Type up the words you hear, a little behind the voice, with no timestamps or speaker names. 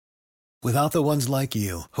Without the ones like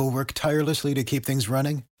you, who work tirelessly to keep things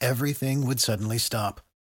running, everything would suddenly stop.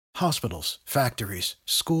 Hospitals, factories,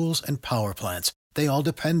 schools, and power plants, they all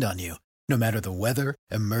depend on you. No matter the weather,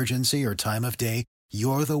 emergency, or time of day,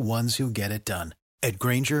 you're the ones who get it done. At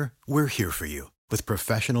Grainger, we're here for you with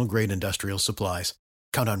professional-grade industrial supplies.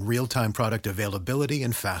 Count on real-time product availability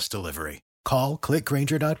and fast delivery. Call, click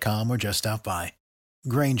Grainger.com, or just stop by.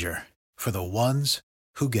 Grainger, for the ones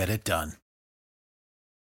who get it done.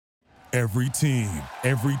 Every team,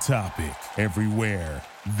 every topic, everywhere.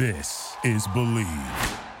 This is Believe.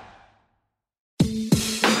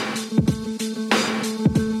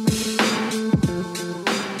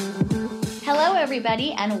 Hello,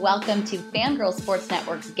 everybody, and welcome to Fangirl Sports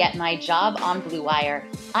Network's Get My Job on Blue Wire.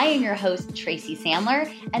 I am your host, Tracy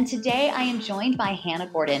Sandler, and today I am joined by Hannah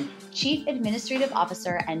Gordon, Chief Administrative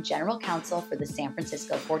Officer and General Counsel for the San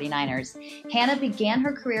Francisco 49ers. Hannah began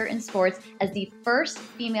her career in sports as the first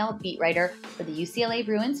female beat writer for the UCLA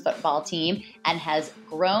Bruins football team and has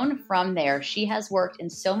grown from there. She has worked in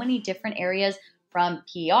so many different areas, from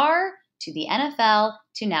PR to the NFL,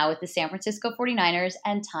 to now with the San Francisco 49ers,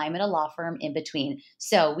 and time at a law firm in between.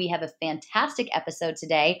 So we have a fantastic episode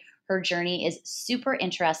today. Her journey is super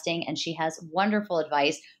interesting, and she has wonderful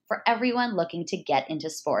advice for everyone looking to get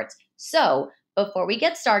into sports. So before we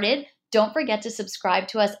get started, don't forget to subscribe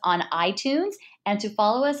to us on iTunes and to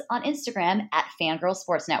follow us on Instagram at Fangirl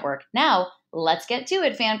Sports Network. Now, let's get to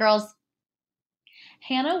it, fangirls.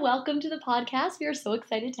 Hannah, welcome to the podcast. We are so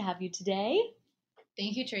excited to have you today.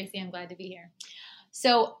 Thank you, Tracy. I'm glad to be here.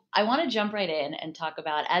 So I want to jump right in and talk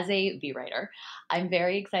about, as a beat writer, I'm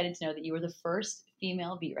very excited to know that you were the first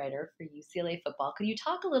female beat writer for UCLA football. Could you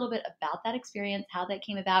talk a little bit about that experience, how that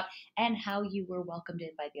came about, and how you were welcomed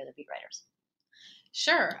in by the other beat writers?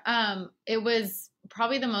 Sure. It was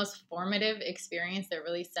probably the most formative experience that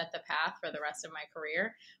really set the path for the rest of my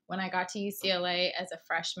career. When I got to UCLA as a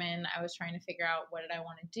freshman, I was trying to figure out what did I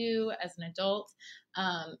want to do as an adult.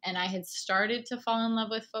 And I had started to fall in love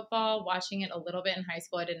with football, watching it a little bit in high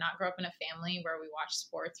school. I did not grow up in a family where we watched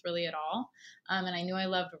sports really at all. And I knew I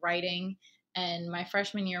loved writing. And my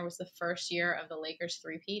freshman year was the first year of the Lakers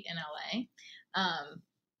three-peat in LA.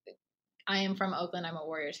 I am from Oakland. I'm a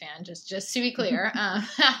Warriors fan, just to be clear.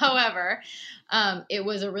 However, it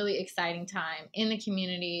was a really exciting time in the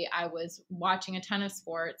community. I was watching a ton of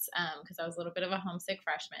sports because I was a little bit of a homesick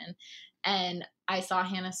freshman. And I saw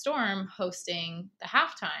Hannah Storm hosting the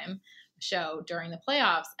halftime show during the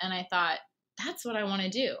playoffs. And I thought, that's what I want to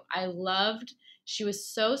do. She was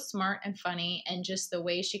so smart and funny, and just the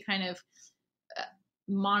way she kind of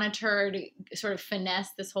monitored, sort of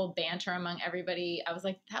finessed this whole banter among everybody. I was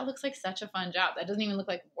like, that looks like such a fun job. That doesn't even look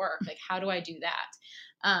like work. Like, how do I do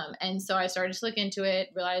that? And so I started to look into it,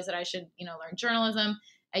 realized that I should, learn journalism.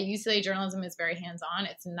 At UCLA, journalism is very hands-on.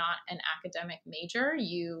 It's not an academic major.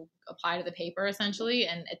 You apply to the paper, essentially.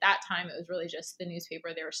 And at that time, it was really just the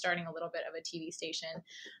newspaper. They were starting a little bit of a TV station.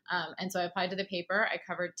 And so I applied to the paper. I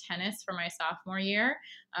covered tennis for my sophomore year,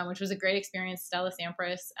 which was a great experience. Stella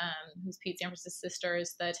Sampras, who's Pete Sampras' sister,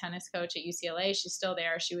 is the tennis coach at UCLA. She's still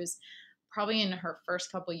there. She was probably in her first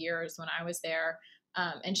couple years when I was there.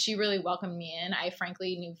 And she really welcomed me in. I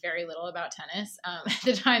frankly knew very little about tennis at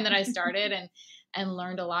the time that I started, and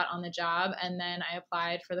learned a lot on the job. And then I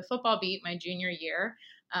applied for the football beat my junior year.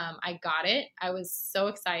 I got it. I was so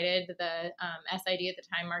excited. The SID at the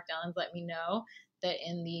time, Mark Dellins, let me know that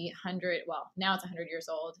in the now it's 100 years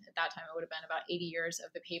old. At that time, it would have been about 80 years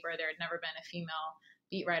of the paper. There had never been a female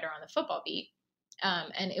beat writer on the football beat.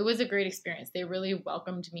 And it was a great experience. They really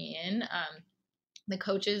welcomed me in. The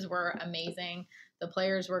coaches were amazing. The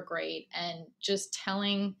players were great. And just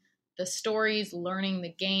telling the stories, learning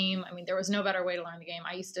the game. I mean, there was no better way to learn the game.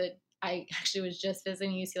 I actually was just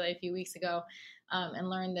visiting UCLA a few weeks ago and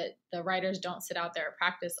learned that the writers don't sit out there at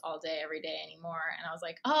practice all day, every day anymore. And I was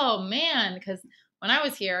like, oh man, because when I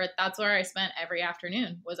was here, that's where I spent every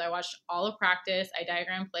afternoon. I watched all of practice. I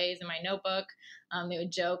diagrammed plays in my notebook. They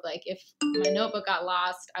would joke, like, if my notebook got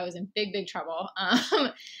lost, I was in big, big trouble.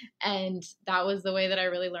 And that was the way that I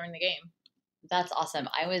really learned the game. That's awesome.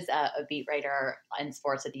 I was a beat writer in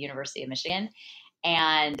sports at the University of Michigan,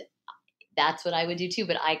 and that's what I would do too.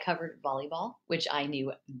 But I covered volleyball, which I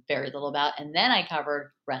knew very little about. And then I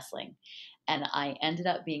covered wrestling. And I ended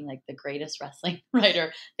up being like the greatest wrestling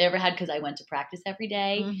writer they ever had, because I went to practice every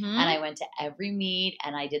day, and I went to every meet,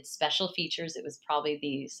 and I did special features. It was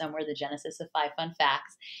probably somewhere the genesis of 5 Fun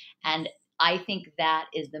Facts. And I think that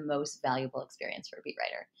is the most valuable experience for a beat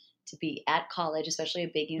writer, to be at college, especially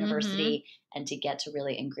a big university, and to get to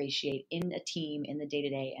really ingratiate in a team in the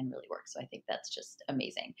day-to-day and really work. So I think that's just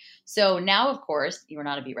amazing. So now, of course, you are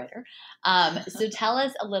not a beat writer. So tell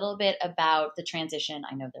us a little bit about the transition.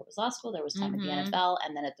 I know there was law school, there was time at the NFL,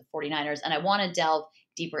 and then at the 49ers. And I want to delve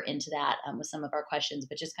deeper into that with some of our questions,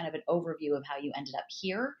 but just kind of an overview of how you ended up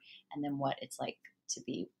here and then what it's like to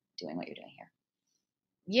be doing what you're doing here.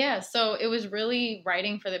 Yeah, so it was really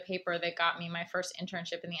writing for the paper that got me my first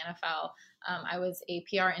internship in the NFL. I was a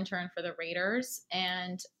PR intern for the Raiders,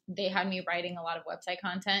 and they had me writing a lot of website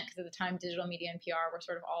content because at the time, digital media and PR were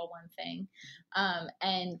sort of all one thing.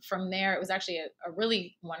 And from there, it was actually a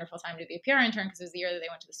really wonderful time to be a PR intern because it was the year that they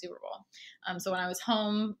went to the Super Bowl. So when I was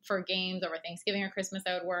home for games over Thanksgiving or Christmas,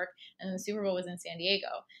 I would work, and then the Super Bowl was in San Diego.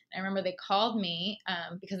 And I remember they called me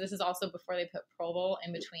because this is also before they put Pro Bowl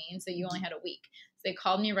in between, so you only had a week. So they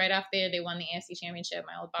called me right after they won the AFC Championship,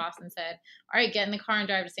 my old boss, and said, all right, get in the car and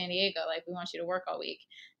drive to San Diego. Like, we want you to work all week.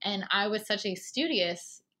 And I was such a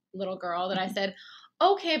studious little girl that I said,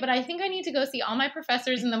 okay, but I think I need to go see all my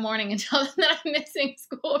professors in the morning and tell them that I'm missing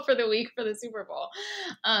school for the week for the Super Bowl.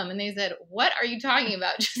 And they said, what are you talking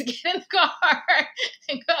about? Just get in the car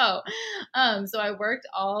and go. So I worked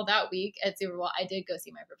all that week at Super Bowl. I did go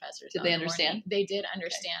see my professors. Did they understand? They did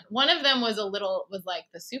understand. Okay. One of them was like,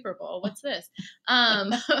 the Super Bowl, what's this?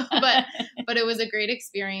 But it was a great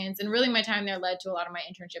experience. And really my time there led to a lot of my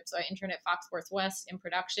internships. So I interned at Fox Sports West in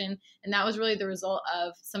production. And that was really the result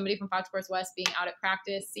of somebody from Fox Sports West being out at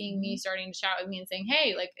practice, seeing me, starting to chat with me and saying,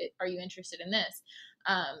 hey, like, are you interested in this?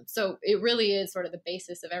 So it really is sort of the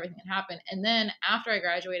basis of everything that happened. And then after I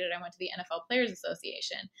graduated, I went to the NFL Players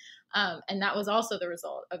Association. And that was also the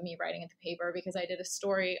result of me writing at the paper because I did a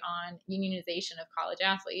story on unionization of college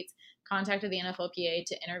athletes, contacted the NFLPA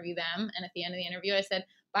to interview them. And at the end of the interview, I said,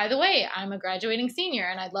 by the way, I'm a graduating senior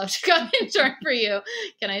and I'd love to come intern for you.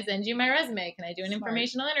 Can I send you my resume? Can I do an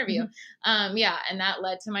informational interview? Yeah. And that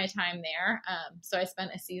led to my time there. So I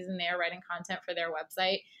spent a season there writing content for their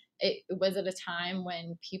website. It was at a time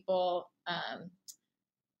when people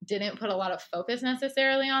didn't put a lot of focus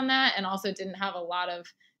necessarily on that and also didn't have a lot of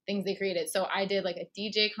things they created. So I did like a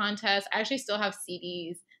DJ contest. I actually still have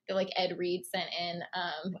CDs that like Ed Reed sent in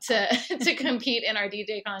to compete in our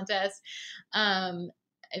DJ contest.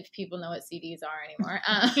 If people know what CDs are anymore.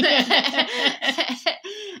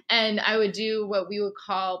 And I would do what we would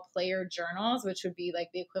call player journals, which would be like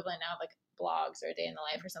the equivalent now of like blogs or a day in the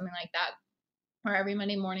life or something like that, where every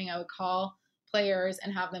Monday morning I would call players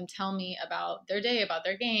and have them tell me about their day, about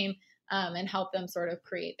their game, and help them sort of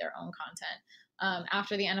create their own content.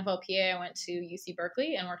 After the NFLPA, I went to UC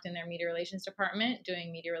Berkeley and worked in their media relations department,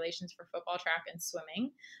 doing media relations for football, track, and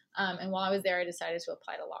swimming. And while I was there, I decided to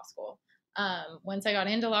apply to law school. Once I got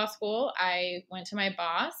into law school, I went to my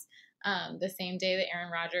boss the same day that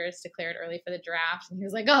Aaron Rodgers declared early for the draft. And he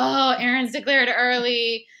was like, oh, Aaron's declared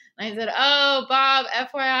early. And I said, oh, Bob,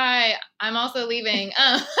 FYI, I'm also leaving.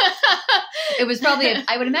 It was probably,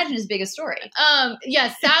 I would imagine, his biggest story.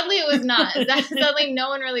 Yeah, sadly it was not. Sadly, no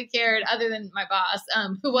one really cared other than my boss,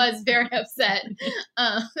 who was very upset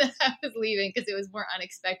that I was leaving because it was more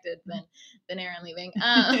unexpected than Aaron leaving.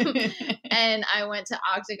 And I went to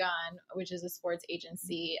Octagon, which is a sports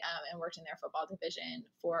agency, and worked in their football division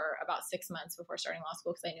for about 6 months before starting law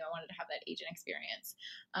school because I knew I wanted to have that agent experience.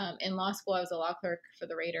 In law school, I was a law clerk for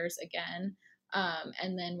the Raiders again.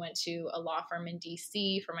 And then went to a law firm in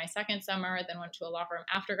DC for my second summer, then went to a law firm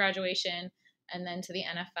after graduation, and then to the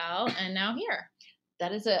NFL, and now here.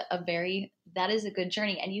 That is a good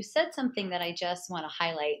journey. And you said something that I just want to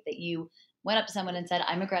highlight, that you went up to someone and said,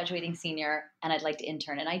 I'm a graduating senior and I'd like to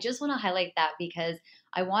intern. And I just want to highlight that because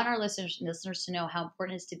I want our listeners to know how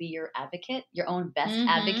important it is to be your advocate, your own best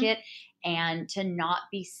advocate, and to not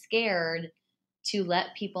be scared to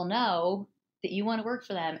let people know that you want to work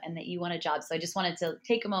for them and that you want a job. So I just wanted to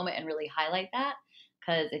take a moment and really highlight that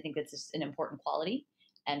because I think that's just an important quality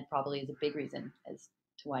and probably is a big reason as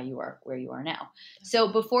to why you are where you are now.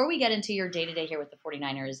 So before we get into your day-to-day here with the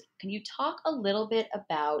 49ers, can you talk a little bit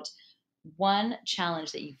about one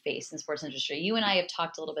challenge that you face in the sports industry? You and I have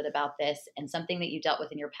talked a little bit about this and something that you dealt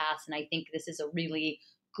with in your past, and I think this is a really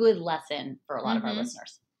good lesson for a lot of our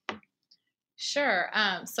listeners. Sure.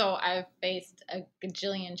 So I've faced a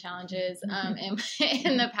gajillion challenges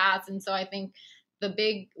in the past. And so I think the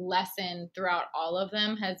big lesson throughout all of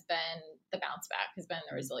them has been the bounce back, has been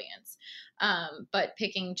the resilience. But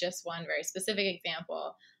picking just one very specific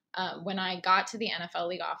example, when I got to the NFL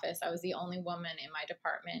league office, I was the only woman in my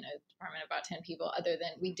department, a department of about 10 people, other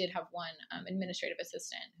than we did have one administrative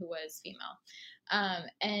assistant who was female.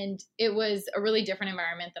 And it was a really different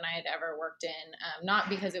environment than I had ever worked in, not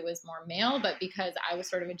because it was more male, but because I was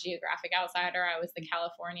sort of a geographic outsider. I was the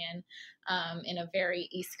Californian in a very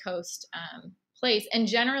East Coast place. And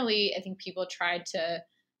generally, I think people tried to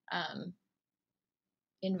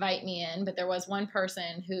invite me in, but there was one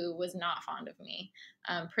person who was not fond of me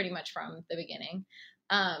pretty much from the beginning.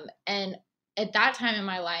 And at that time in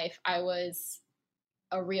my life, I was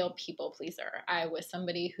a real people pleaser. I was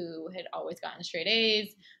somebody who had always gotten straight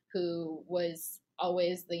A's, who was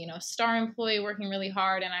always the, star employee working really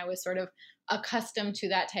hard. And I was sort of accustomed to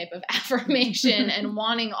that type of affirmation and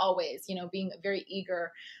wanting always, being very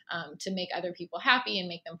eager to make other people happy and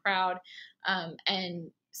make them proud.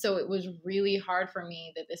 And so it was really hard for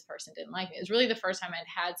me that this person didn't like me. It was really the first time I'd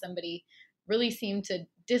had somebody really seem to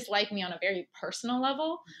dislike me on a very personal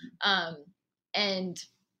level. And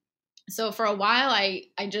so for a while,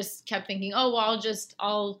 I just kept thinking, oh, well,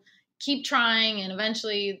 I'll keep trying and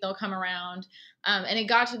eventually they'll come around. And it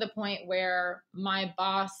got to the point where my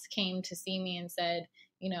boss came to see me and said,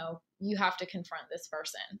 you have to confront this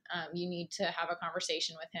person. You need to have a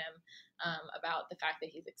conversation with him about the fact that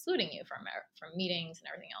he's excluding you from meetings and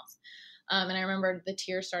everything else. And I remember the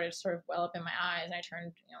tears started to sort of well up in my eyes, and I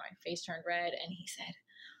turned, my face turned red, and he said,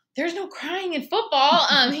 "There's no crying in football."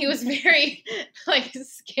 He was very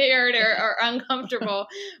scared or uncomfortable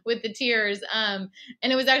with the tears. And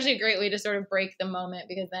it was actually a great way to sort of break the moment,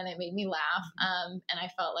 because then it made me laugh. And I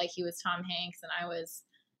felt like he was Tom Hanks and I was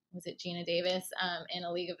it Gina Davis in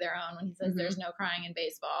A League of Their Own when he says there's no crying in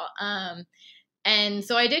baseball. And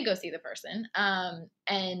so I did go see the person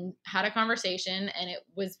and had a conversation, and it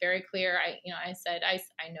was very clear. I said, I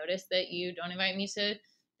noticed that you don't invite me to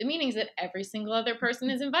the meetings that every single other person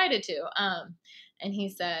is invited to. And he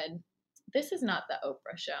said, "This is not the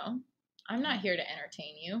Oprah show. I'm not here to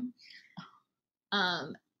entertain you."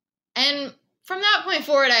 And from that point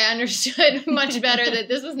forward, I understood much better that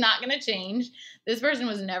this was not going to change. This person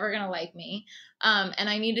was never going to like me. And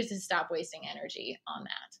I needed to stop wasting energy on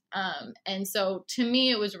that. And so to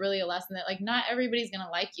me, it was really a lesson that not everybody's going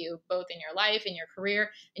to like you, both in your life and your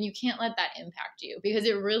career. And you can't let that impact you, because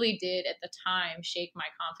it really did at the time shake my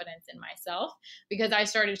confidence in myself, because I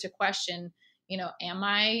started to question, am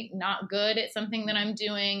I not good at something that I'm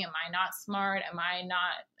doing? Am I not smart? Am I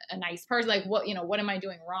not a nice person? What am I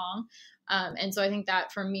doing wrong? And so I think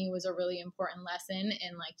that for me was a really important lesson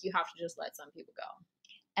in you have to just let some people go.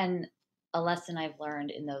 And a lesson I've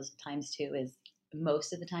learned in those times too is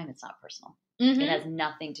most of the time it's not personal. Mm-hmm. It has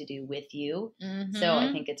nothing to do with you. Mm-hmm. So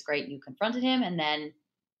I think it's great you confronted him and then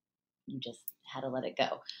you just had to let it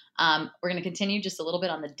go. We're going to continue just a little bit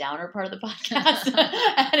on the downer part of the podcast.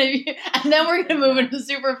 and then we're going to move into the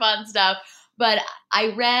super fun stuff. But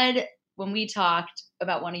I read when we talked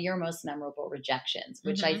about one of your most memorable rejections,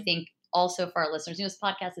 which I think also for our listeners, this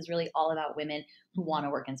podcast is really all about women who want to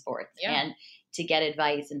work in sports and to get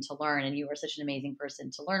advice and to learn. And you are such an amazing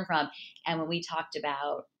person to learn from. And when we talked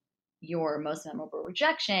about your most memorable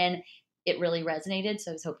rejection, it really resonated.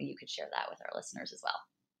 So I was hoping you could share that with our listeners as well.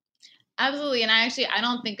 Absolutely. And I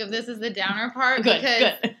don't think of this as the downer part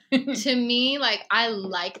because to me, I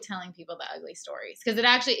like telling people the ugly stories, because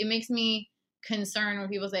it makes me concerned when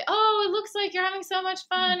people say, "Oh, it looks like you're having so much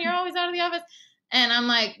fun. You're always out of the office." And I'm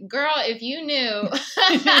like, girl, if you knew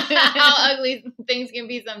how ugly things can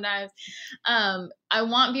be sometimes, I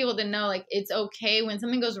want people to know, it's okay. When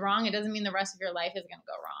something goes wrong, it doesn't mean the rest of your life is going to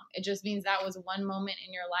go wrong. It just means that was one moment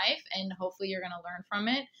in your life, and hopefully you're going to learn from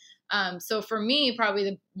it. So for me,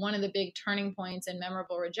 probably one of the big turning points and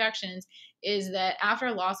memorable rejections is that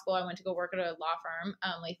after law school, I went to go work at a law firm,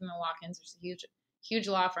 Latham & Watkins, which is a huge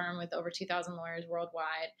law firm with over 2,000 lawyers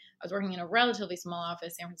worldwide. I was working in a relatively small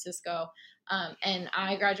office, San Francisco. And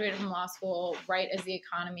I graduated from law school right as the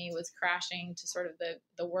economy was crashing to sort of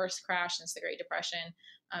the worst crash since the Great Depression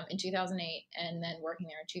in 2008, and then working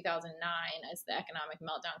there in 2009 as the economic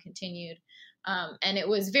meltdown continued. And it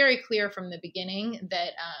was very clear from the beginning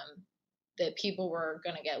that people were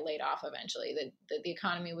going to get laid off eventually, that the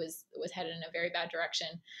economy was headed in a very bad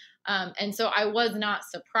direction. And so I was not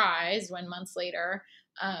surprised when months later,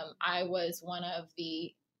 I was one of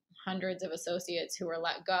the hundreds of associates who were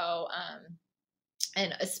let go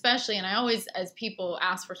And especially, and I always, as people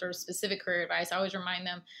ask for sort of specific career advice, I always remind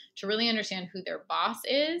them to really understand who their boss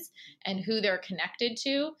is and who they're connected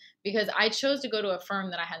to, because I chose to go to a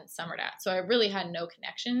firm that I hadn't summered at. So I really had no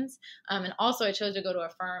connections. And also I chose to go to a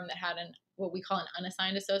firm that had what we call an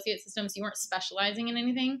unassigned associate system. So you weren't specializing in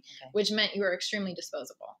anything, which meant you were extremely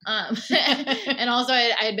disposable. And also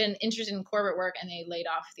I had been interested in corporate work, and they laid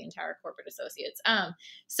off the entire corporate associates.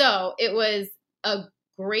 So it was a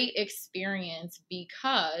great experience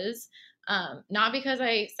because not because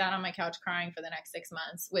I sat on my couch crying for the next 6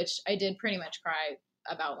 months, which I did pretty much cry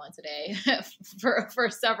about once a day for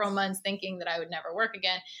several months, thinking that I would never work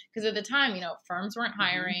again. Because at the time, firms weren't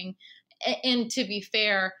hiring. And to be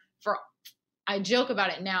fair, I joke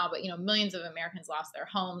about it now, but millions of Americans lost their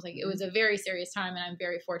homes. Like, it was a very serious time, and I'm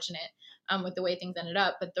very fortunate with the way things ended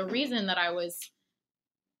up. But the reason that I was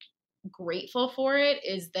grateful for it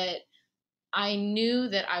is that I knew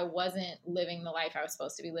that I wasn't living the life I was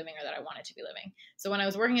supposed to be living, or that I wanted to be living. So when I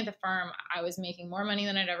was working at the firm, I was making more money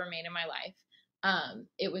than I'd ever made in my life.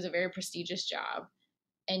 It was a very prestigious job.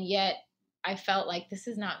 And yet I felt like, this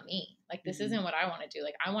is not me. Like, this isn't what I want to do.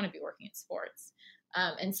 Like, I want to be working in sports.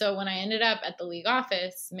 And so when I ended up at the league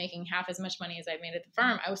office making half as much money as I made at the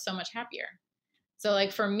firm, I was so much happier. So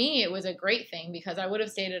like, for me, it was a great thing, because I would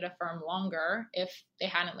have stayed at a firm longer if they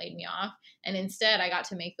hadn't laid me off. And instead I got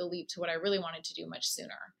to make the leap to what I really wanted to do much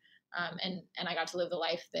sooner. And I got to live the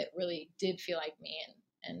life that really did feel like me.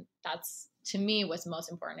 And that's, to me, what's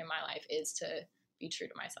most important in my life, is to be true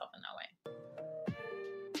to myself in that way.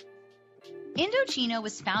 Indochino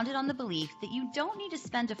was founded on the belief that you don't need to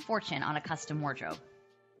spend a fortune on a custom wardrobe.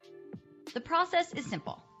 The process is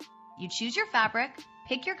simple. You choose your fabric,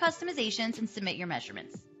 pick your customizations, and submit your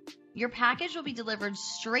measurements. Your package will be delivered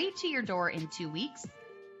straight to your door in 2 weeks.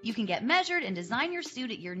 You can get measured and design your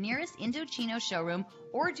suit at your nearest Indochino showroom,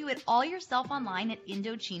 or do it all yourself online at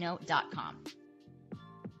Indochino.com.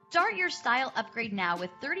 Start your style upgrade now with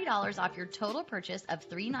 $30 off your total purchase of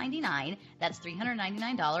 $399, that's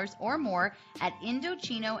 $399 or more, at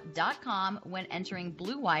Indochino.com when entering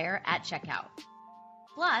Blue Wire at checkout.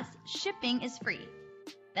 Plus, shipping is free.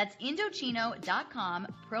 That's Indochino.com,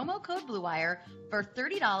 promo code BlueWire, for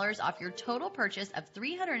 $30 off your total purchase of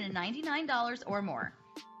 $399 or more.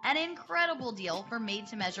 An incredible deal for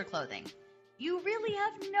made-to-measure clothing. You really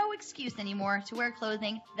have no excuse anymore to wear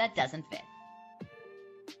clothing that doesn't fit.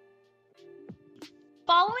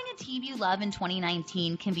 Following a team you love in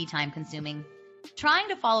 2019 can be time-consuming. Trying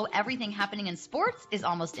to follow everything happening in sports is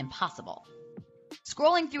almost impossible.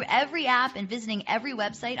 Scrolling through every app and visiting every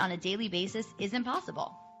website on a daily basis is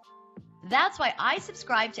impossible. That's why I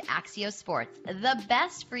subscribe to Axios Sports, the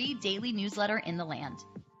best free daily newsletter in the land.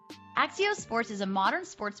 Axios Sports is a modern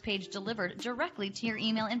sports page delivered directly to your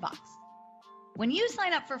email inbox. When you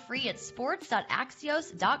sign up for free at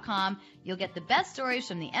sports.axios.com, you'll get the best stories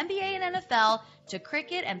from the NBA and NFL to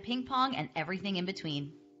cricket and ping pong and everything in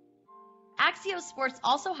between. Axios Sports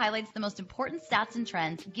also highlights the most important stats and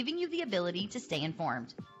trends, giving you the ability to stay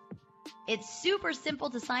informed. It's super simple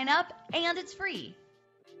to sign up, and it's free.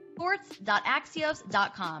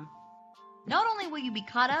 Sports.axios.com. Not only will you be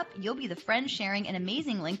caught up, you'll be the friend sharing an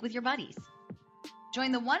amazing link with your buddies.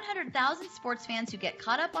 Join the 100,000 sports fans who get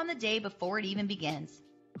caught up on the day before it even begins.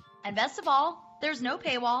 And best of all, there's no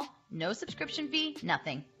paywall, no subscription fee,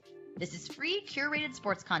 nothing. This is free, curated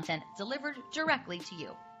sports content delivered directly to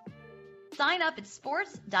you. Sign up at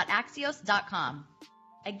sports.axios.com.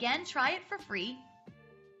 Again, try it for free.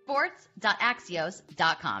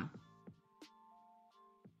 Sports.axios.com.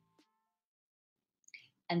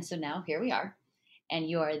 And so now here we are, and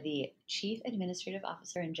you are the Chief Administrative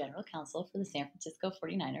Officer and General Counsel for the San Francisco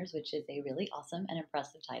 49ers, which is a really awesome and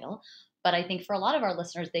impressive title. But I think for a lot of our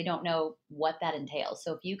listeners, they don't know what that entails.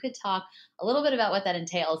 So if you could talk a little bit about what that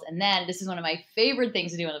entails, and then this is one of my favorite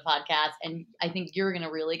things to do on the podcast, and I think you're going to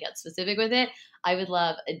really get specific with it. I would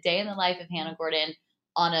love a day in the life of Hannah Gordon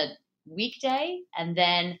on a weekday and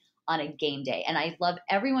then on a game day. And I love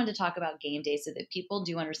everyone to talk about game day so that people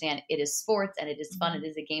do understand it is sports and it is fun. It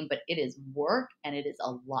is a game, but it is work, and it is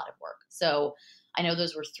a lot of work. So I know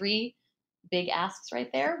those were 3 big asks right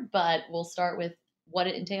there, but we'll start with what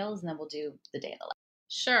it entails, and then we'll do the day in the life.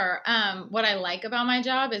 Sure. What I like about my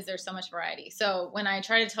job is there's so much variety. So when I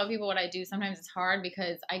try to tell people what I do, sometimes it's hard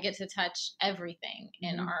because I get to touch everything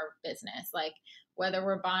in our business. Like whether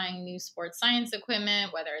we're buying new sports science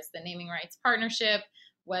equipment, whether it's the naming rights partnership,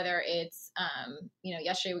 whether it's,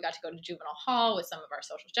 yesterday we got to go to Juvenile Hall with some of our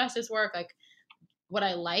social justice work. Like what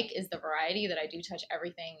I like is the variety that I do touch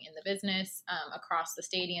everything in the business, across the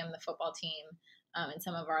stadium, the football team, and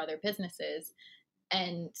some of our other businesses.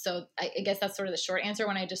 And so I guess that's sort of the short answer.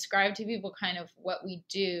 When I describe to people kind of what we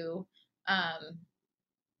do,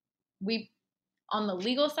 we, on the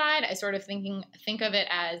legal side, I sort of think of it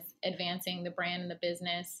as advancing the brand and the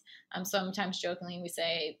business. Sometimes jokingly we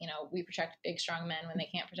say, we protect big, strong men when they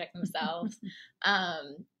can't protect themselves.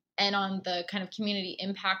 And on the kind of community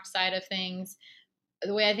impact side of things,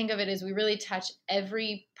 the way I think of it is we really touch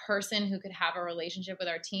every person who could have a relationship with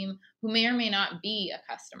our team who may or may not be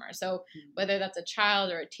a customer. So whether that's a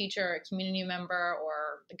child or a teacher or a community member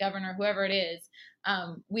or the governor, whoever it is,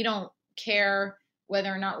 we don't care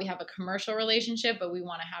whether or not we have a commercial relationship, but we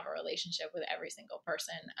want to have a relationship with every single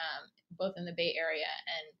person, both in the Bay Area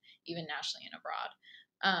and even nationally and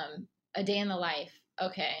abroad. A day in the life.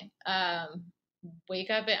 Okay. Wake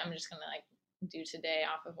up I'm just going to do today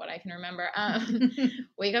off of what I can remember.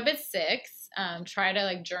 Wake up at 6, try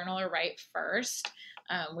to journal or write first,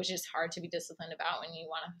 which is hard to be disciplined about when you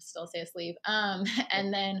want to still stay asleep.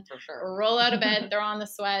 And then For sure. roll out of bed, throw on the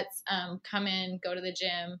sweats, come in, go to the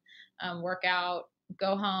gym, work out,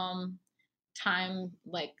 go home. Time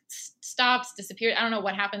stops, disappears. I don't know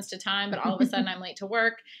what happens to time, but all of a sudden I'm late to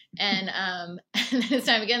work, and then it's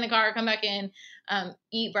time to get in the car, come back in,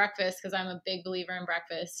 eat breakfast because I'm a big believer in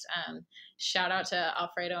breakfast. Shout out to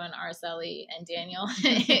Alfredo and Araceli and Daniel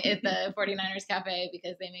at the 49ers Cafe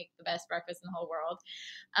because they make the best breakfast in the whole world.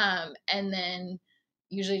 And then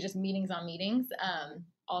usually just meetings on meetings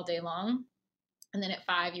all day long. And then at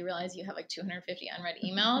 5 you realize you have 250 unread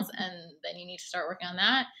emails, and then you need to start working on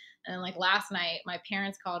that. And then last night, my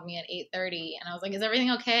parents called me at 8:30 and I was like, is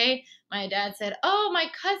everything okay? My dad said, oh, my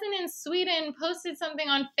cousin in Sweden posted something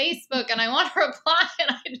on Facebook and I want to reply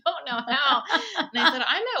and I don't know how. And I said,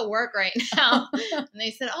 I'm at work right now. And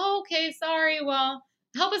they said, oh, okay, sorry. Well,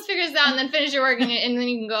 help us figure this out and then finish your work and then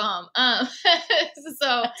you can go home.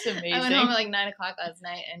 So That's amazing. I went home at 9 o'clock last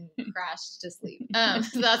night and crashed to sleep.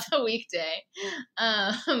 So that's a weekday.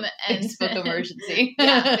 Facebook emergency.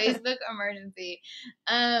 Yeah, Facebook emergency.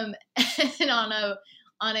 And on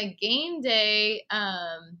a game day,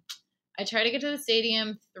 I try to get to the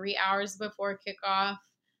stadium 3 hours before kickoff.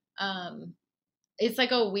 It's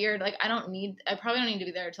a weird, I probably don't need to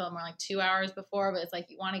be there until more 2 hours before, but it's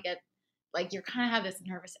you want to get, you kind of have this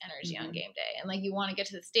nervous energy on game day, and you want to get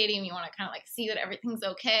to the stadium, you want to kind of see that everything's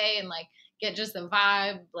okay, and get just the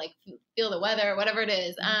vibe, feel the weather, whatever it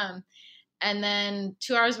is. And then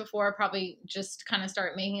 2 hours before, probably just kind of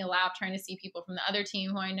start making a lap, trying to see people from the other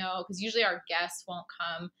team who I know, because usually our guests won't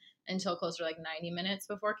come until closer to 90 minutes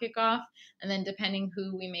before kickoff. And then depending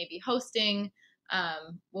who we may be hosting,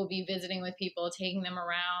 we'll be visiting with people, taking them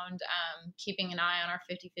around, keeping an eye on our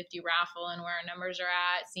 50-50 raffle and where our numbers are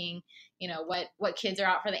at, seeing, what kids are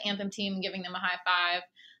out for the anthem team, giving them a high five.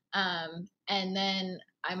 And then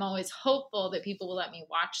I'm always hopeful that people will let me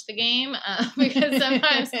watch the game, because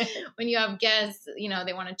sometimes when you have guests,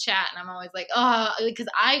 they want to chat, and I'm always because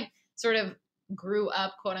I sort of grew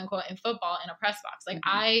up, quote unquote, in football in a press box.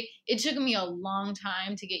 It took me a long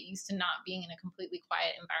time to get used to not being in a completely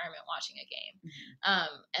quiet environment watching a game.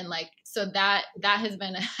 And so that has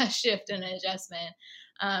been a shift and an adjustment.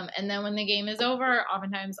 And then when the game is over,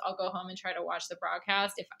 oftentimes I'll go home and try to watch the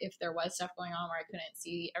broadcast if there was stuff going on where I couldn't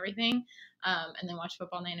see everything, and then watch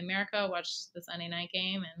Football Night in America, watch the Sunday night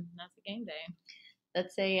game, and that's a game day.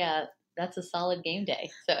 That's a solid game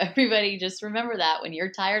day. So everybody just remember that when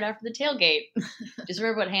you're tired after the tailgate, just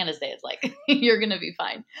remember what Hannah's day is like. You're going to be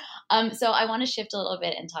fine. So I want to shift a little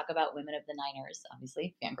bit and talk about Women of the Niners.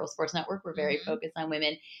 Obviously, Fangirl Sports Network, we're very focused on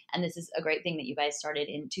women. And this is a great thing that you guys started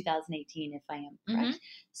in 2018, if I am correct.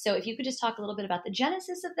 So if you could just talk a little bit about the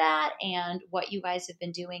genesis of that and what you guys have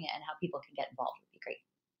been doing and how people can get involved would be great.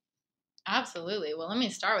 Absolutely. Well, let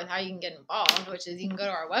me start with how you can get involved, which is you can go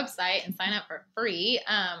to our website and sign up for free.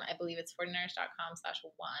 I believe it's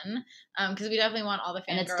 49ers.com/one, because we definitely want all the fangirls.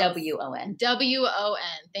 And it's WON. WON.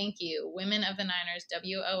 Thank you. Women of the Niners,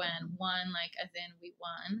 WON. Won, as in we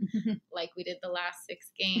won, like we did the last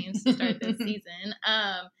 6 games to start this season.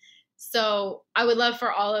 So I would love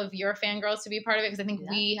for all of your fangirls to be part of it, because I think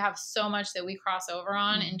we have so much that we cross over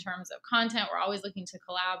on in terms of content. We're always looking to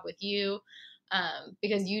collab with you.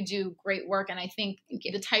 Because you do great work, and I think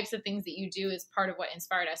the types of things that you do is part of what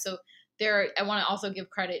inspired us. So I want to also give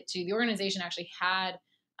credit to the organization. Actually had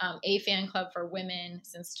a fan club for women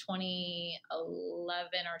since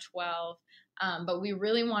 2011 or 12, but we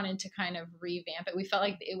really wanted to kind of revamp it. We felt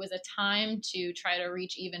like it was a time to try to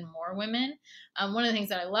reach even more women. One of the things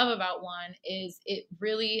that I love about One is it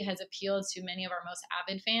really has appealed to many of our most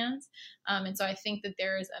avid fans, and so I think that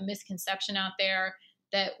there is a misconception out there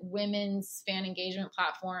that women's fan engagement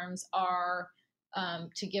platforms are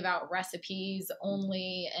to give out recipes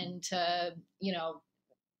only, and to,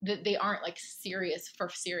 they aren't like serious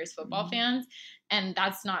football fans. And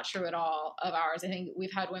that's not true at all of ours. I think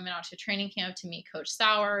we've had women out to training camp to meet Coach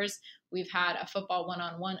Sowers. We've had a football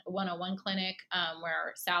one-on-one clinic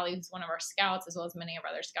where Sally, who's one of our scouts, as well as many of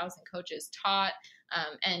our other scouts and coaches, taught.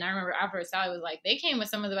 And I remember afterwards, Sally was like, they came with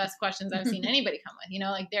some of the best questions I've seen anybody come with.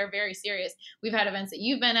 Like they're very serious. We've had events that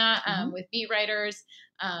you've been at with beat writers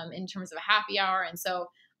in terms of a happy hour. And so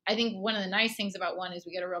I think one of the nice things about one is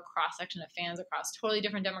we get a real cross section of fans across totally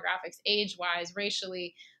different demographics, age-wise,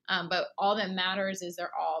 racially. But all that matters is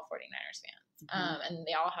they're all 49ers fans. And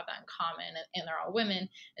they all have that in common, and they're all women.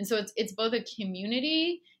 And so it's both a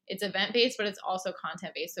community, it's event-based, but it's also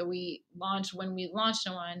content-based. So when we launched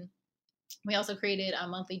one, we also created a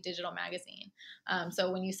monthly digital magazine.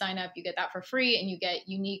 So when you sign up, you get that for free, and you get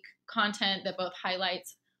unique content that both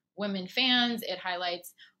highlights women fans, it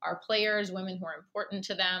highlights our players, women who are important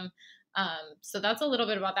to them. So that's a little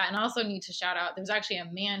bit about that. And I also need to shout out, there's actually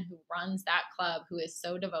a man who runs that club who is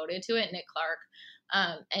so devoted to it, Nick Clark.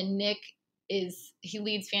 And Nick he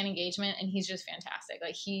leads fan engagement, and he's just fantastic.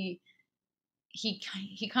 Like he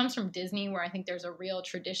comes from Disney, where I think there's a real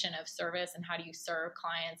tradition of service and how do you serve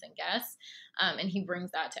clients and guests. And he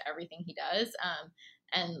brings that to everything he does.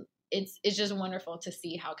 And it's just wonderful to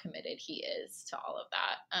see how committed he is to all of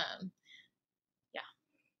that.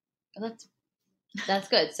 That's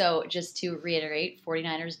good. So just to reiterate,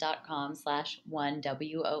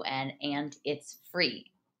 49ers.com/1WON, and it's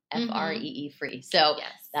free. FREE free. So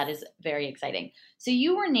yes, that is very exciting. So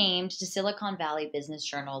you were named to Silicon Valley Business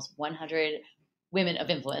Journal's 100 Women of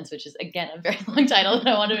Influence, which is, again, a very long title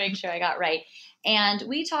that I want to make sure I got right. And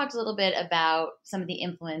we talked a little bit about some of the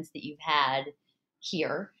influence that you've had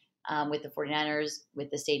here with the 49ers,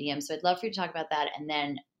 with the stadium. So I'd love for you to talk about that, and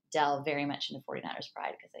then delve very much into 49ers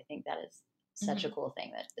pride, because I think that is such a cool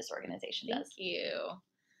thing that this organization does. Thank you.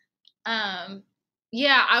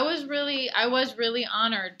 Yeah, I was really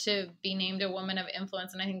honored to be named a woman of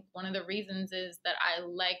influence. And I think one of the reasons is that I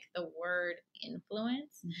like the word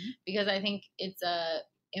influence, because I think it's a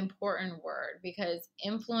important word, because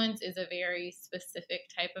influence is a very specific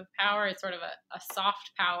type of power. It's sort of a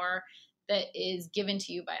soft power that is given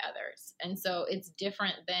to you by others. And so it's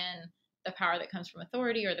different than the power that comes from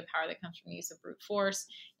authority or the power that comes from the use of brute force.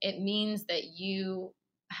 It means that you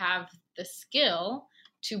have the skill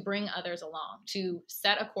to bring others along, to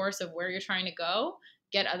set a course of where you're trying to go,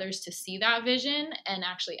 get others to see that vision and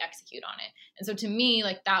actually execute on it. And so to me,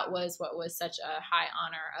 like, that was what was such a high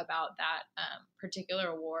honor about that particular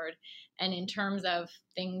award. And in terms of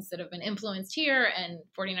things that have been influenced here and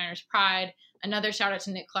 49ers pride, another shout out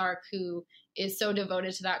to Nick Clark, who is so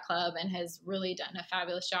devoted to that club and has really done a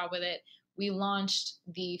fabulous job with it. We launched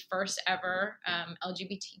the first ever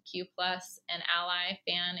LGBTQ plus and ally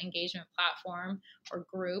fan engagement platform or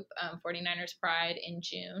group, 49ers Pride, in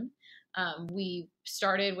June. We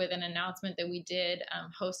started with an announcement that we did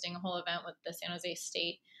hosting a whole event with the San Jose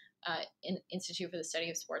State Institute for the Study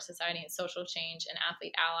of Sports Society and Social Change and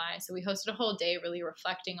Athlete Ally. So we hosted a whole day really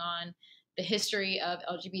reflecting on the history of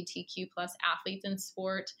LGBTQ plus athletes in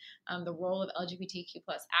sport, the role of LGBTQ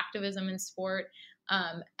plus activism in sport,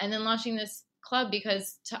 and then launching this club,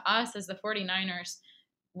 because to us as the 49ers,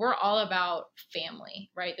 we're all about family,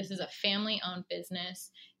 right? This is a family-owned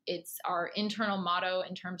business. It's our internal motto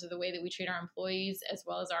in terms of the way that we treat our employees as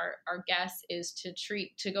well as our guests is to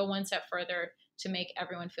go one step further to make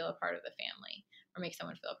everyone feel a part of the family, or make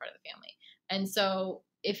someone feel a part of the family. And so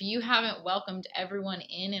if you haven't welcomed everyone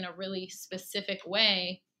in a really specific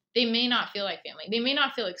way, they may not feel like family. They may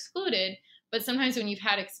not feel excluded, but sometimes when you've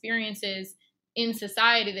had experiences in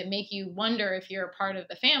society that make you wonder if you're a part of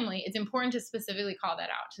the family, it's important to specifically call that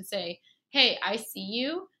out, to say, hey, I see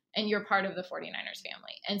you and you're part of the 49ers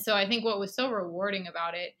family. And so I think what was so rewarding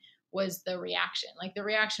about it was the reaction. Like, the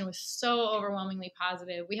reaction was so overwhelmingly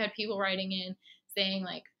positive. We had people writing in saying,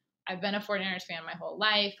 like, I've been a 49ers fan my whole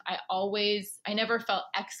life. I never felt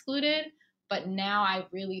excluded, but now I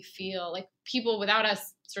really feel like people, without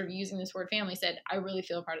us sort of using this word family, said, I really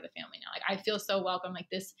feel a part of the family now. Like, I feel so welcome. Like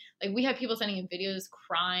this, like, we had people sending in videos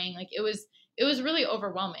crying. Like, it was really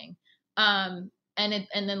overwhelming. And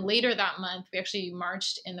then later that month, we actually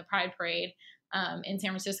marched in the Pride Parade in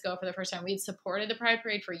San Francisco for the first time. We had supported the Pride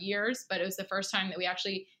Parade for years, but it was the first time that we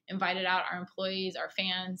actually invited out our employees, our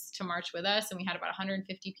fans, to march with us. And we had about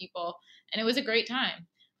 150 people, and it was a great time.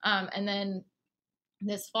 And then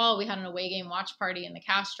this fall, we had an away game watch party in the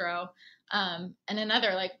Castro, and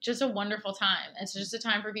another, like, just a wonderful time. It's just a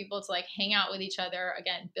time for people to, like, hang out with each other,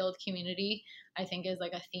 again, build community, I think is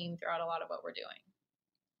like a theme throughout a lot of what we're doing.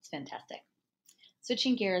 It's fantastic.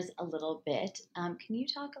 Switching gears a little bit, can you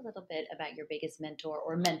talk a little bit about your biggest mentor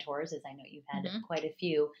or mentors, as I know you've had quite a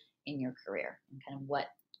few in your career, and kind of what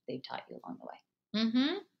they've taught you along the way?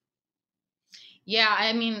 Mm-hmm. Yeah,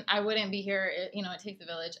 I mean, I wouldn't be here. It takes a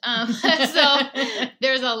village. So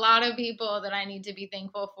there's a lot of people that I need to be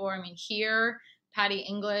thankful for. I mean, here, Patty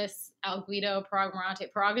Inglis, Al Guido, Parag Marante.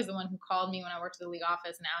 Parag is the one who called me when I worked at the league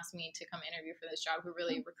office and asked me to come interview for this job, who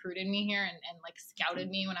really recruited me here and like scouted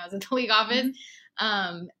me when I was at the league office.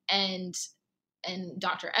 And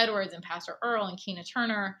Dr. Edwards and Pastor Earl and Keena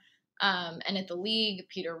Turner. And at the league,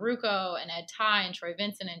 Peter Rucco and Ed Ty and Troy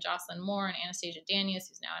Vincent and Jocelyn Moore and Anastasia Danius,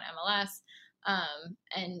 who's now in MLS.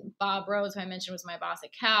 And Bob Rose, who I mentioned was my boss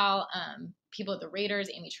at Cal, people at the Raiders,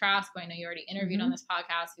 Amy Trask, who I know you already interviewed on this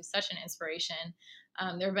podcast, who's such an inspiration.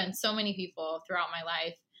 There have been so many people throughout my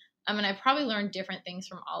life. And I probably learned different things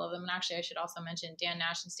from all of them. And actually, I should also mention Dan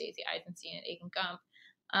Nash and Stacey Eisenstein and Aiken Gump.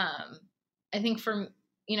 I think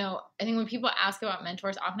when people ask about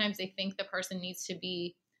mentors, oftentimes they think the person needs to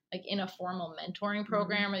be like in a formal mentoring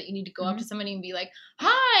program, or that you need to go up to somebody and be like,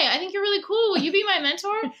 hi, I think you're really cool. Will you be my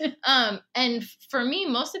mentor? And for me,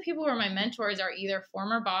 most of the people who are my mentors are either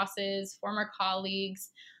former bosses, former colleagues.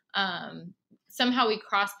 Somehow we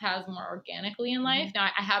cross paths more organically in life. Now,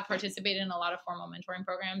 I have participated in a lot of formal mentoring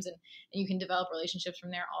programs, and you can develop relationships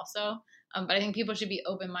from there also. But I think people should be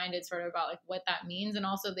open-minded sort of about like what that means, and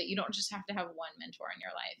also that you don't just have to have one mentor in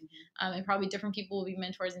your life. And probably different people will be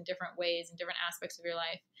mentors in different ways in different aspects of your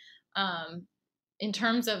life. In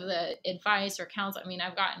terms of the advice or counsel, I mean,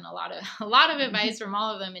 I've gotten a lot of advice from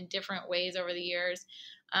all of them in different ways over the years.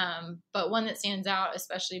 But one that stands out,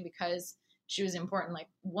 especially because she was important, like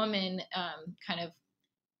woman,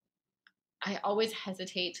 I always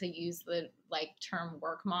hesitate to use the like term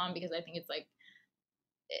work mom, because I think it's like,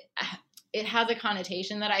 it has a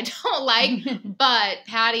connotation that I don't like, but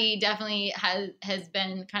Patty definitely has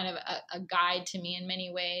been kind of a guide to me in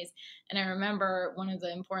many ways. And I remember one of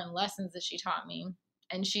the important lessons that she taught me,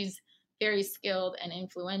 and she's very skilled and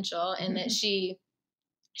influential in that she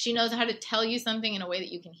knows how to tell you something in a way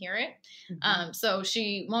that you can hear it. So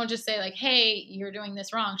she won't just say like, hey, you're doing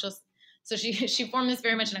this wrong. She formed this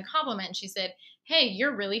very much in a compliment. And she said, hey,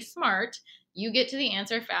 you're really smart. You get to the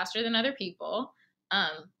answer faster than other people.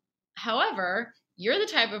 However, you're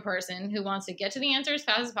the type of person who wants to get to the answer as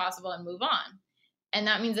fast as possible and move on. And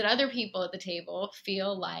that means that other people at the table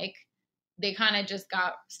feel like they kind of just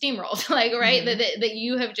got steamrolled, like, right? That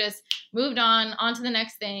you have just moved on to the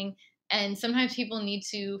next thing. And sometimes people need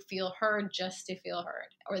to feel heard just to feel heard,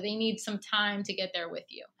 or they need some time to get there with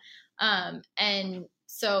you. And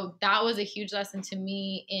so that was a huge lesson to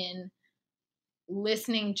me in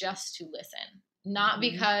listening just to listen, not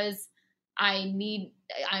because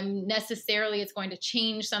it's going to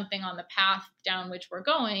change something on the path down which we're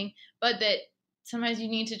going, but that sometimes you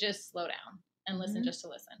need to just slow down and listen just to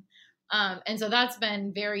listen. And so that's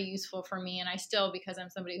been very useful for me. And I still, because I'm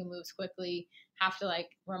somebody who moves quickly, have to like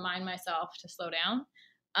remind myself to slow down.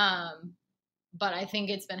 But I think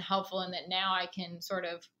it's been helpful in that now I can sort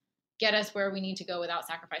of get us where we need to go without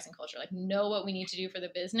sacrificing culture, like know what we need to do for the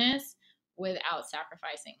business without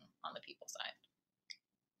sacrificing on the people side.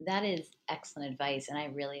 That is excellent advice, and I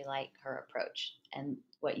really like her approach. And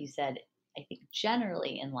what you said, I think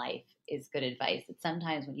generally in life is good advice. That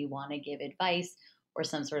sometimes when you want to give advice or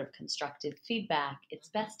some sort of constructive feedback, it's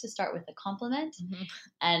best to start with a compliment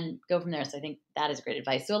and go from there. So I think that is great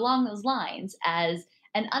advice. So along those lines, as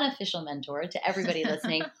an unofficial mentor to everybody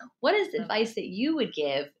listening, what is the advice that you would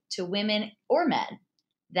give to women or men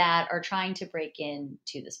that are trying to break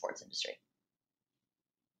into the sports industry?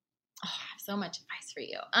 Oh, I have so much advice for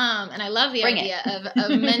you. And I love the idea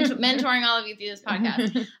of mentoring all of you through this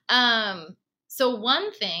podcast. So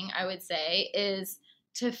one thing I would say is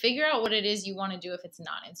to figure out what it is you want to do if it's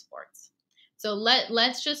not in sports. So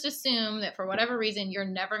let's just assume that for whatever reason, you're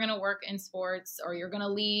never going to work in sports, or you're going to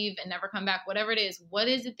leave and never come back, whatever it is. What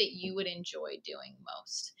is it that you would enjoy doing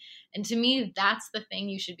most? And to me, that's the thing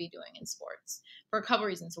you should be doing in sports for a couple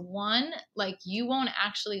reasons. One, like you won't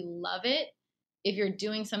actually love it if you're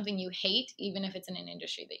doing something you hate, even if it's in an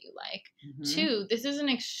industry that you like. Two, this is an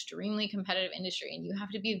extremely competitive industry, and you have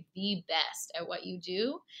to be the best at what you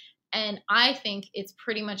do. And I think it's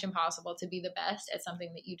pretty much impossible to be the best at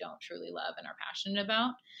something that you don't truly love and are passionate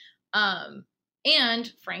about.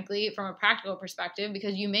 And frankly, from a practical perspective,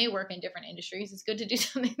 because you may work in different industries, it's good to do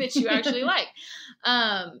something that you actually like.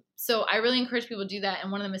 So I really encourage people to do that.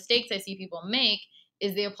 And one of the mistakes I see people make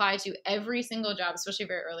is they apply to every single job, especially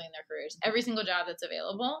very early in their careers, every single job that's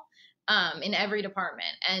available in every department.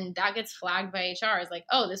 And that gets flagged by HR as like,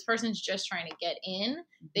 oh, this person's just trying to get in.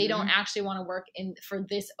 They don't actually want to work for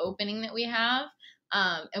this opening that we have.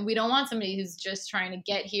 And we don't want somebody who's just trying to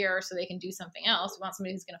get here so they can do something else. We want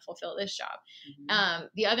somebody who's going to fulfill this job. Mm-hmm.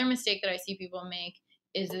 The other mistake that I see people make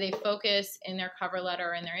is that they focus in their cover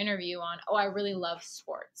letter and their interview on, oh, I really love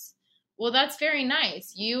sports. Well, that's very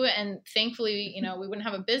nice. You, and thankfully, we wouldn't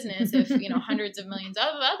have a business if, hundreds of millions of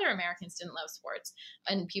other Americans didn't love sports,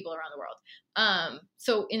 and people around the world.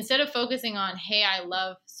 So instead of focusing on, hey, I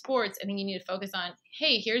love sports, I think you need to focus on,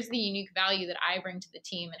 hey, here's the unique value that I bring to the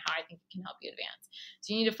team and how I think it can help you advance.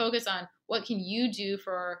 So you need to focus on what can you do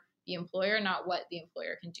for the employer, not what the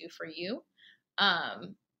employer can do for you.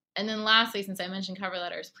 And then lastly, since I mentioned cover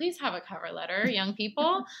letters, please have a cover letter, young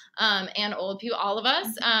people, and old people, all of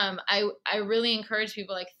us. I really encourage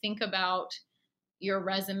people, think about your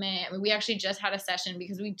resume. I mean, we actually just had a session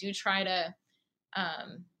because we do try to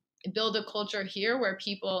build a culture here where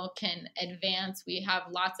people can advance. We have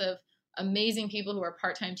lots of amazing people who are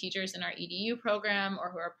part-time teachers in our EDU program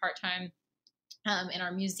or who are part-time in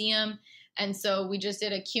our museum. And so we just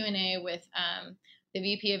did a Q&A with the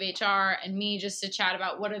VP of HR and me just to chat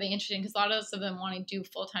about what are they interested in, because a lot of them want to do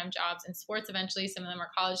full-time jobs in sports eventually. Some of them are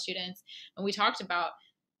college students. And we talked about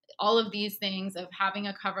all of these things of having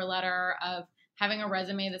a cover letter, of having a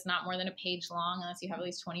resume that's not more than a page long unless you have at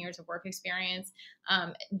least 20 years of work experience,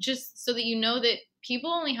 just so that you know that people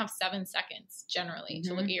only have 7 seconds generally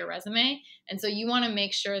to look at your resume. And so you want to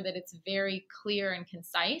make sure that it's very clear and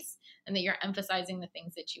concise and that you're emphasizing the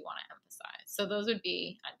things that you want to emphasize. So those would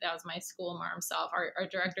be, that was my school marm self. Our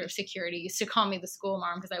director of security used to call me the school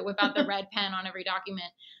marm because I whip out the red pen on every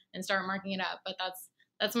document and start marking it up. But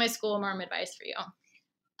that's my school marm advice for you.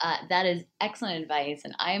 That is excellent advice.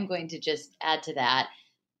 And I am going to just add to that,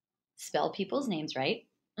 spell people's names right.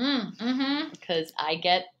 Because I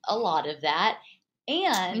get a lot of that.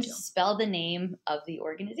 And spell the name of the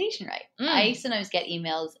organization right. I sometimes get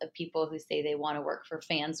emails of people who say they want to work for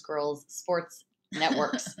Fans Girls Sports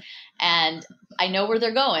Networks. And I know where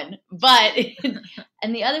they're going. But,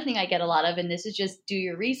 and the other thing I get a lot of, and this is just do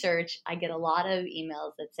your research, I get a lot of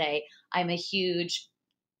emails that say, I'm a huge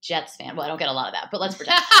Jets fan. Well, I don't get a lot of that, but let's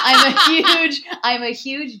pretend. I'm a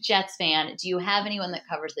huge Jets fan. Do you have anyone that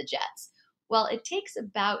covers the Jets? Well, it takes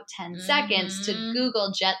about 10 seconds to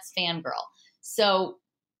Google Jets fangirl. So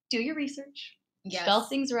do your research, spell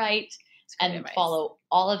things right, and follow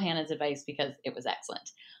all of Hannah's advice because it was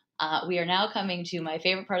excellent. We are now coming to my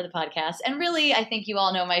favorite part of the podcast. And really, I think you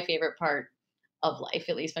all know my favorite part of life,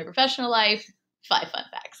 at least my professional life, 5 fun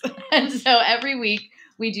facts. And so every week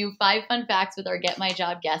we do 5 fun facts with our Get My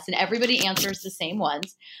Job guests, and everybody answers the same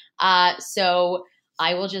ones. So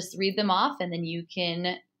I will just read them off, and then you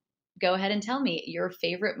can go ahead and tell me your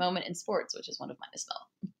favorite moment in sports, which is one of mine as well.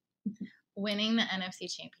 Winning the NFC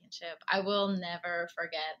Championship. I will never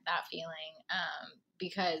forget that feeling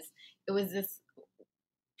because it was this,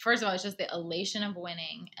 first of all, it's just the elation of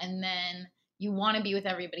winning. And then you want to be with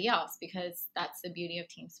everybody else because that's the beauty of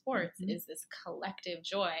team sports is this collective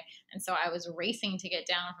joy. And so I was racing to get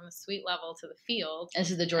down from the suite level to the field. This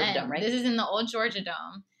is the Georgia Dome, right? This is in the old Georgia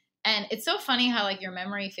Dome. And it's so funny how your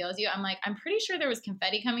memory fails you. I'm I'm pretty sure there was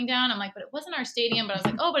confetti coming down. I'm but it wasn't our stadium. But I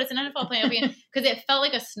was oh, but it's an NFL playoff game because it felt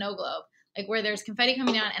like a snow globe. Where there's confetti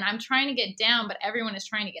coming down and I'm trying to get down, but everyone is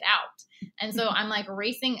trying to get out. And so I'm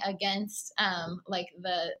racing against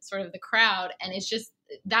the sort of the crowd. And it's just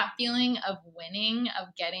that feeling of winning,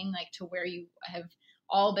 of getting to where you have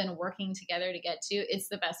all been working together to get to. It's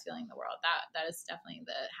the best feeling in the world. That is definitely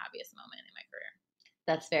the happiest moment in my career.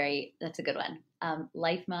 That's a good one.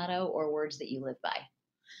 Life motto or words that you live by?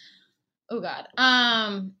 Oh God.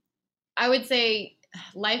 I would say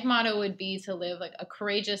life motto would be to live a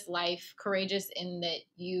courageous life, courageous in that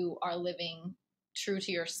you are living true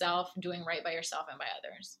to yourself, doing right by yourself and by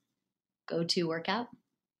others. Go-to workout?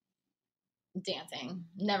 Dancing.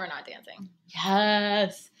 Never not dancing.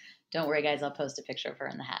 Yes. Don't worry, guys. I'll post a picture of her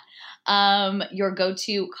in the hat. Your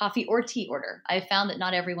go-to coffee or tea order? I found that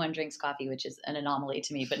not everyone drinks coffee, which is an anomaly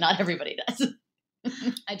to me, but not everybody does.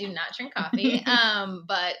 I do not drink coffee,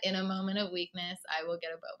 but in a moment of weakness, I will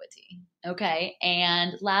get a boba tea. Okay,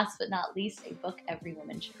 and last but not least, a book every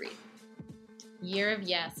woman should read. Year of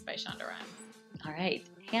Yes by Shonda Rhimes. All right.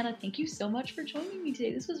 Hannah, thank you so much for joining me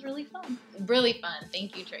today. This was really fun. Really fun.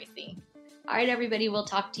 Thank you, Tracy. All right, everybody, we'll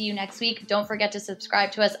talk to you next week. Don't forget to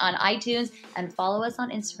subscribe to us on iTunes and follow us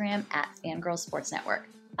on Instagram at Fangirl Sports Network.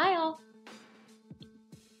 Bye, all.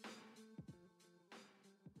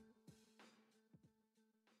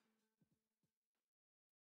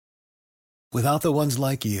 Without the ones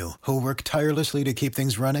like you, who work tirelessly to keep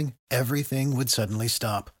things running, everything would suddenly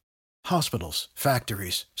stop. Hospitals,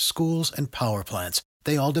 factories, schools, and power plants,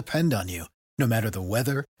 they all depend on you. No matter the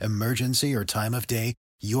weather, emergency, or time of day,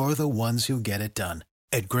 you're the ones who get it done.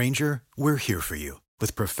 At Grainger, we're here for you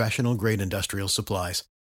with professional-grade industrial supplies.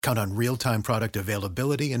 Count on real-time product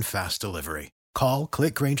availability and fast delivery. Call,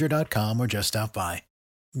 click Grainger.com, or just stop by.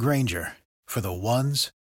 Grainger, for the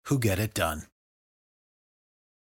ones who get it done.